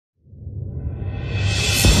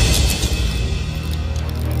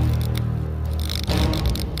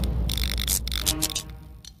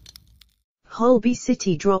Holby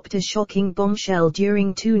City dropped a shocking bombshell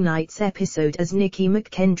during tonight's episode as Nicky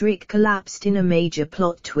McKendrick collapsed in a major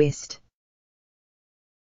plot twist.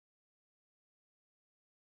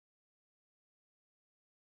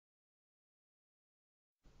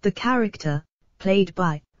 The character, played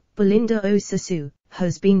by Belinda Osasu,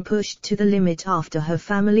 has been pushed to the limit after her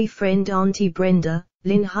family friend Auntie Brenda,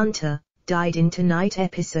 Lynn Hunter, died in tonight's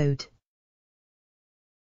episode.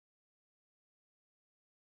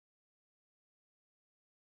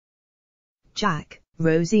 Jack,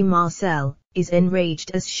 Rosie Marcel, is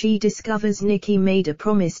enraged as she discovers Nicky made a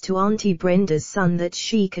promise to Auntie Brenda's son that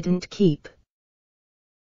she couldn't keep.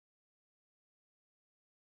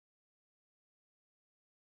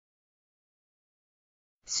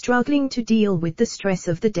 Struggling to deal with the stress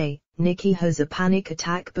of the day, Nicky has a panic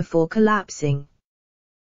attack before collapsing.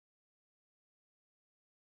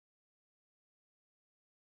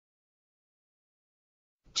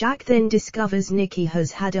 Jack then discovers Nicky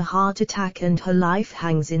has had a heart attack and her life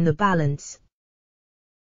hangs in the balance.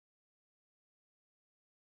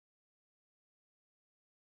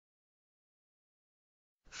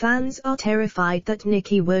 Fans are terrified that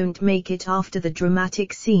Nicky won't make it after the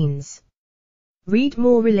dramatic scenes. Read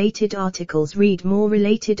more related articles. Read more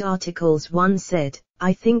related articles. One said,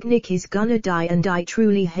 "I think Nicky's gonna die and I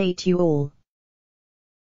truly hate you all."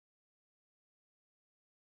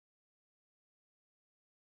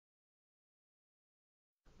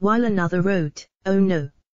 While another wrote, "Oh no.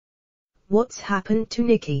 What's happened to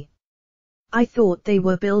Nicky? I thought they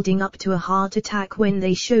were building up to a heart attack when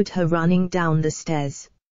they showed her running down the stairs."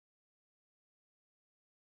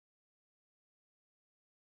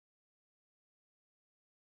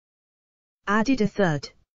 Added a third.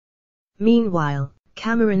 Meanwhile,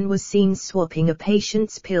 Cameron was seen swapping a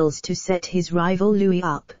patient's pills to set his rival Louis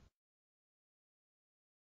up.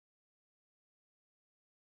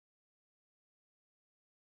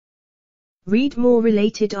 Read more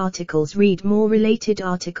related articles. Read more related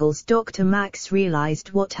articles. Dr. Max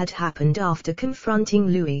realized what had happened after confronting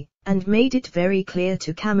Louis, and made it very clear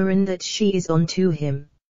to Cameron that she is on to him.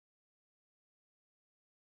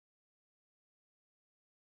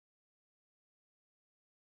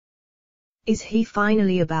 Is he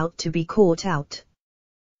finally about to be caught out?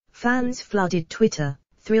 Fans flooded Twitter,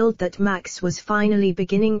 thrilled that Max was finally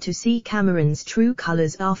beginning to see Cameron's true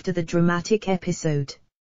colors after the dramatic episode.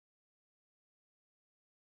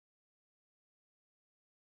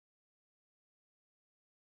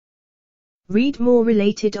 Read more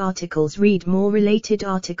related articles. Read more related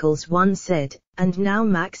articles. One said, "And now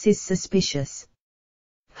Max is suspicious.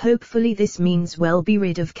 Hopefully this means we'll be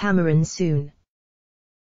rid of Cameron soon."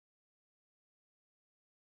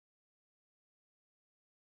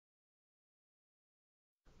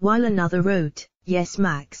 While another wrote, "Yes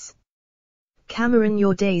Max. Cameron,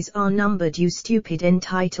 your days are numbered, you stupid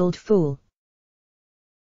entitled fool."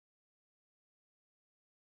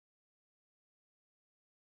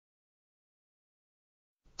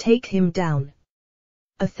 Take him down.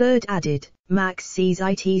 A third added, "Max sees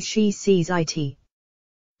it, she sees it.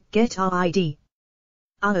 Get our ID.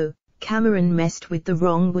 Oh, Cameron messed with the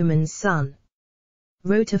wrong woman's son,"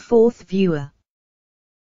 wrote a fourth viewer.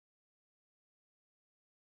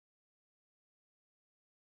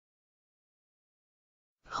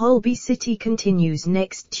 Holby City continues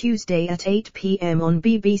next Tuesday at 8 p.m. on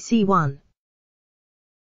BBC One.